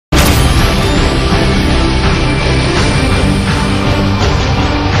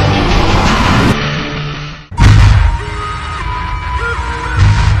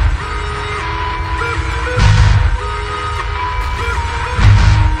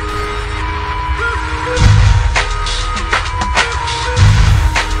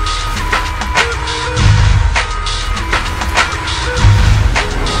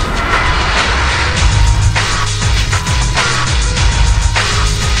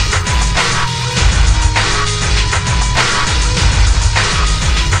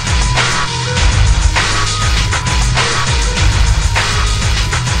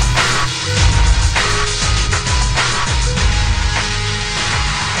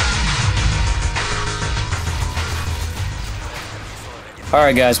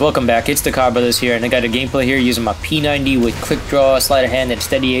Alright guys, welcome back. It's the Car Brothers here, and I got a gameplay here using my P90 with quick draw, sleight of hand, and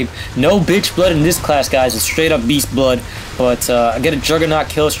steady aim. No bitch blood in this class, guys. It's straight up beast blood. But I get a Juggernaut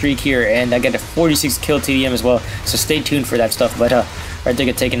kill streak here, and I get a 46 kill TDM as well. So stay tuned for that stuff. But right there,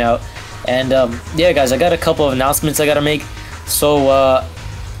 get taken out. And yeah, guys, I got a couple of announcements I gotta make. So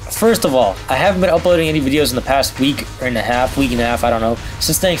first of all, I haven't been uploading any videos in the past week and a half, I don't know,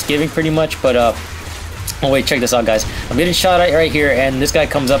 since Thanksgiving pretty much. But oh wait, check this out, guys. I'm getting shot at right here, and this guy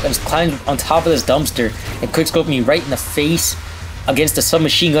comes up and climbs on top of this dumpster and quickscope me right in the face against a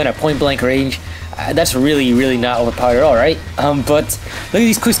submachine gun at point blank range. That's really not overpowered at all, right? But look at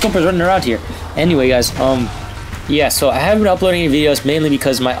these quickscopers running around here. Anyway, guys, yeah, so I haven't been uploading any videos mainly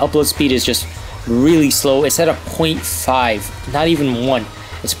because my upload speed is just really slow. It's at a 0.5, not even 1.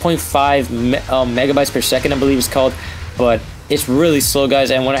 It's 0.5 megabytes per second, I believe it's called, but it's really slow, guys.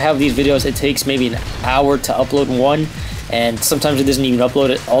 And when I have these videos, it takes maybe an hour to upload one, and sometimes it doesn't even upload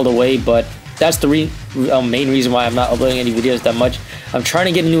it all the way. But that's the main reason why I'm not uploading any videos that much. I'm trying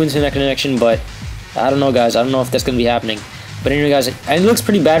to get a new internet connection, but I don't know, guys. I don't know if that's gonna be happening. But anyway, guys, it looks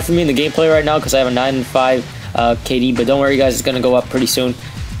pretty bad for me in the gameplay right now because I have a 9.5 KD. But don't worry, guys, it's gonna go up pretty soon.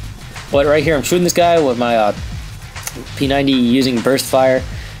 But right here, I'm shooting this guy with my P90 using burst fire.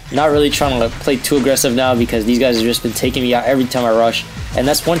 Not really trying to play too aggressive now because these guys have just been taking me out every time I rush. And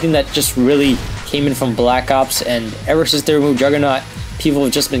that's one thing that just really came in from Black Ops, and ever since they removed Juggernaut, people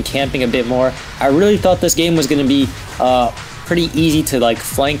have just been camping a bit more. I really thought this game was going to be pretty easy to like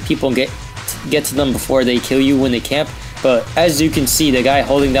flank people and get to them before they kill you when they camp. But as you can see, the guy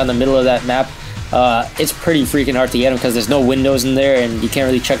holding down the middle of that map, it's pretty freaking hard to get him because there's no windows in there and you can't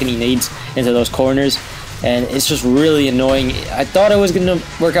really chuck any nades into those corners. And it's just really annoying. I thought it was going to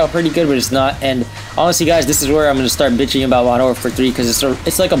work out pretty good, but it's not. And honestly, guys, this is where I'm going to start bitching about Modern Warfare 3 because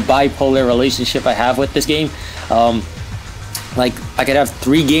it's like a bipolar relationship I have with this game. Like, I could have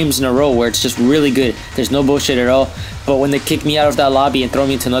 3 games in a row where it's just really good. There's no bullshit at all. But when they kick me out of that lobby and throw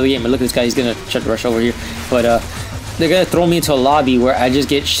me into another game, and look at this guy, he's going to try to rush over here. But they're going to throw me into a lobby where I just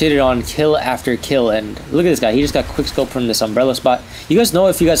get shitted on kill after kill. And look at this guy, he just got quickscope from this umbrella spot. You guys know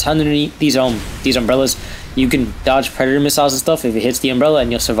if you guys underneath these umbrellas, you can dodge predator missiles and stuff if it hits the umbrella and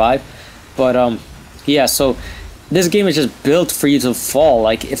you'll survive. But yeah, so this game is just built for you to fall.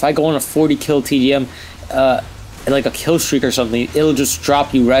 Like if I go on a 40 kill TDM, like a kill streak or something, it'll just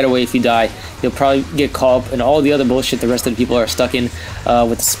drop you right away if you die. You'll probably get caught up in all the other bullshit the rest of the people are stuck in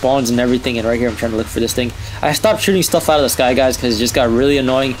with the spawns and everything. And right here I'm trying to look for this thing. I stopped shooting stuff out of the sky, guys, because it just got really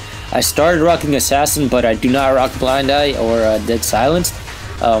annoying. I started rocking Assassin, but I do not rock Blind Eye or Dead Silence.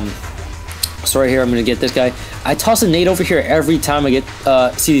 So right here I'm gonna get this guy. I toss a nade over here every time I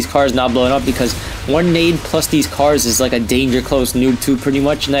get see these cars not blowing up because one nade plus these cars is like a danger close noob tube pretty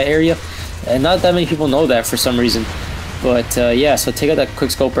much in that area. And not that many people know that for some reason. But yeah, so take out that quick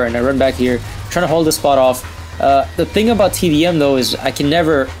scoper and I run back here, trying to hold this spot off. The thing about TDM though is I can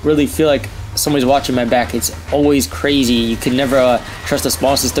never really feel like somebody's watching my back. It's always crazy. You can never trust the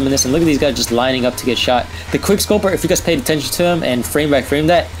spawn system in this. And look at these guys just lining up to get shot. The quick scoper, if you guys paid attention to him and frame by frame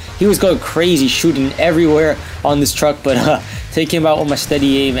that, he was going crazy shooting everywhere on this truck. But take him out with my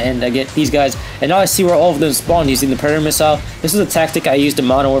steady aim and I get these guys. And now I see where all of them spawn using the predator missile. This is a tactic I used in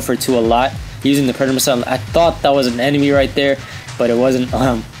Modern Warfare 2 a lot, using the predator missile. I thought that was an enemy right there, but it wasn't.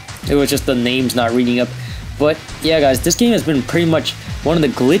 It was just the names not reading up. But yeah, guys, this game has been pretty much one of the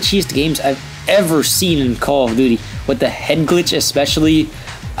glitchiest games I've ever seen in Call of Duty, with the head glitch especially,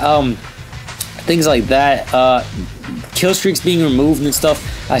 things like that, kill streaks being removed and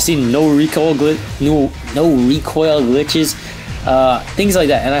stuff. I see no recoil glitches, things like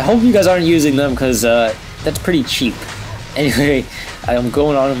that, and I hope you guys aren't using them because that's pretty cheap. Anyway, I'm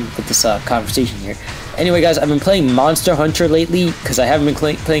going on with this conversation here. Anyway, guys, I've been playing Monster Hunter lately because I haven't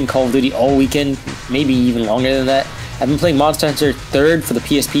been playing Call of Duty all weekend, maybe even longer than that. I've been playing Monster Hunter 3rd for the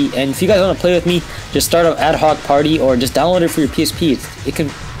PSP, and if you guys want to play with me, just start an ad hoc party or just download it for your PSP. It can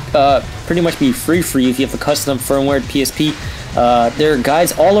pretty much be free for you if you have a custom firmware PSP. There are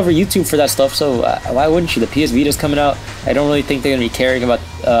guides all over YouTube for that stuff, so why wouldn't you? The PS Vita's coming out. I don't really think they're going to be caring about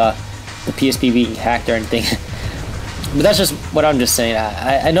the PSP being hacked or anything. But that's just what I'm just saying.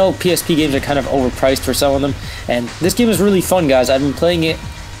 I know PSP games are kind of overpriced for some of them, and this game is really fun, guys. I've been playing it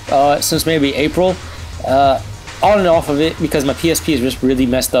since maybe April, on and off of it because my PSP is just really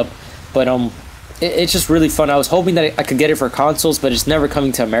messed up. But it's just really fun. I was hoping that I could get it for consoles, but it's never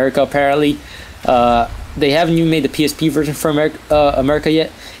coming to America apparently. They haven't even made the PSP version for America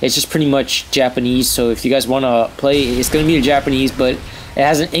yet. It's just pretty much Japanese. So if you guys want to play, it's going to be in Japanese, but it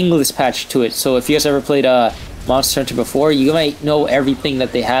has an English patch to it. So if you guys ever played Monster Hunter before, you might know everything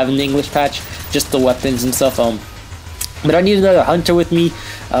that they have in the English patch, just the weapons and stuff. But I need another hunter with me.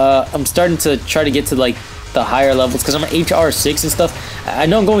 I'm starting to try to get to like the higher levels because I'm at HR6 and stuff. I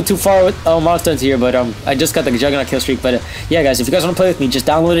know I'm going too far with monster hunter here, but I just got the Juggernaut kill streak. But yeah, guys, if you guys want to play with me, just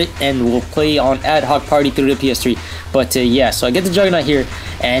download it and we'll play on ad hoc party through the PS3. But yeah, so I get the Juggernaut here,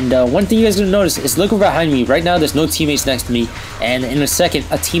 and one thing you guys are gonna notice is look behind me. Right now, there's no teammates next to me, and in a second,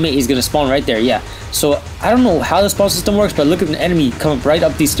 a teammate is gonna spawn right there. Yeah, so I don't know how the spawn system works, but look at an enemy coming right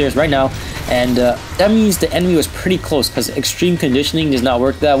up these stairs right now, and that means the enemy was pretty close because extreme conditioning does not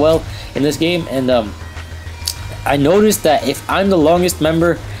work that well in this game. And I noticed that if I'm the longest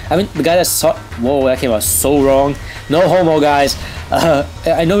member, I mean the guy that saw, whoa, that came out so wrong. No homo, guys.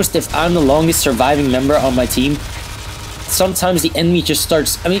 I noticed if I'm the longest surviving member on my team, sometimes the enemy just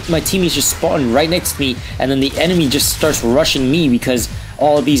starts, I mean my teammates just spawn right next to me, and then the enemy just starts rushing me because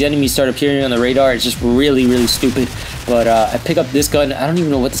all of these enemies start appearing on the radar. It's just really, really stupid. But I pick up this gun. I don't even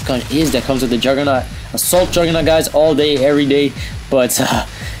know what this gun is that comes with the Juggernaut. Assault Juggernaut, guys, all day, every day. But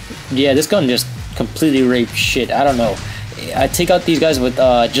yeah, this gun just completely raped shit. I don't know. I take out these guys with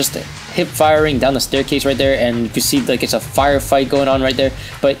just hip firing down the staircase right there, and you can see like it's a firefight going on right there.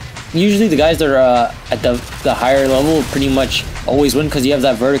 But usually the guys that are at the higher level pretty much always win because you have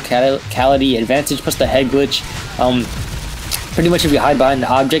that verticality advantage plus the head glitch. Pretty much if you hide behind the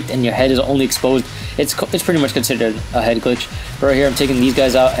object and your head is only exposed, it's pretty much considered a head glitch. But right here I'm taking these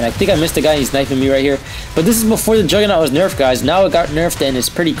guys out, and I think I missed the guy. He's sniping me right here. But this is before the Juggernaut was nerfed, guys. Now it got nerfed and it's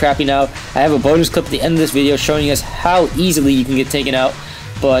pretty crappy now. I have a bonus clip at the end of this video showing you guys how easily you can get taken out.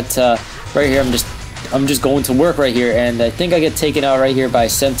 But right here I'm just going to work right here, and I think I get taken out right here by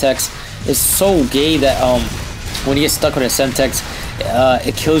Semtex. It's so gay that when you get stuck with a Semtex,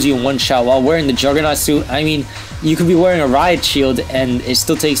 it kills you in one shot while wearing the Juggernaut suit. I mean, you could be wearing a riot shield and it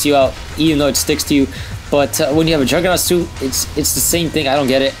still takes you out even though it sticks to you. But when you have a Juggernaut suit, it's the same thing. I don't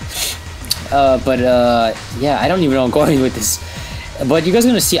get it. Yeah, I don't even know where I'm going with this. But you guys are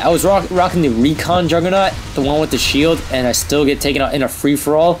gonna see I was rocking the Recon Juggernaut, the one with the shield, and I still get taken out in a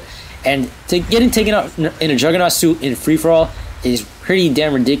free-for-all. And getting taken out in a Juggernaut suit in free-for-all is pretty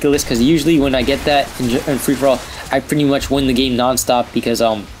damn ridiculous because usually when I get that in free-for-all, I pretty much win the game non-stop because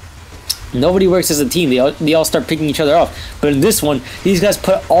nobody works as a team. They all start picking each other off. But in this one, these guys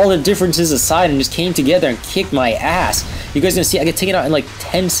put all the differences aside and just came together and kicked my ass. You guys are gonna see I get taken out in like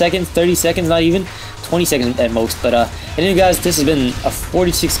 10 seconds, 30 seconds, not even 20 seconds at most. But anyway, guys, this has been a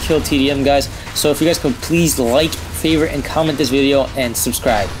 46 kill TDM, guys. So if you guys could please like, favorite, and comment this video and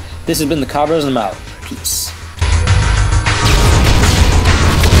subscribe. This has been the Cabros, and I'm out. Peace.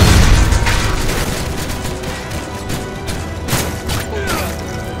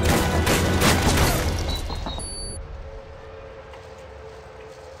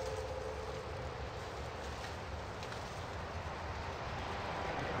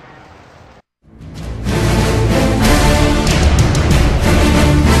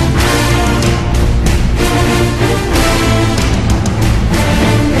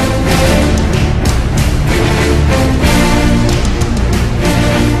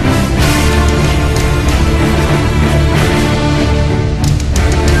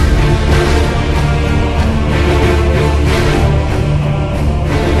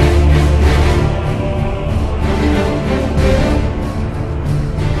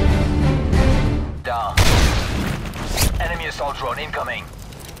 Assault drone incoming.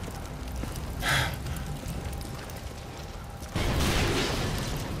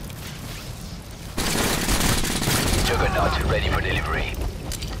 Juggernaut ready for delivery.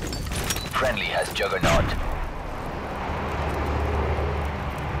 Friendly has Juggernaut.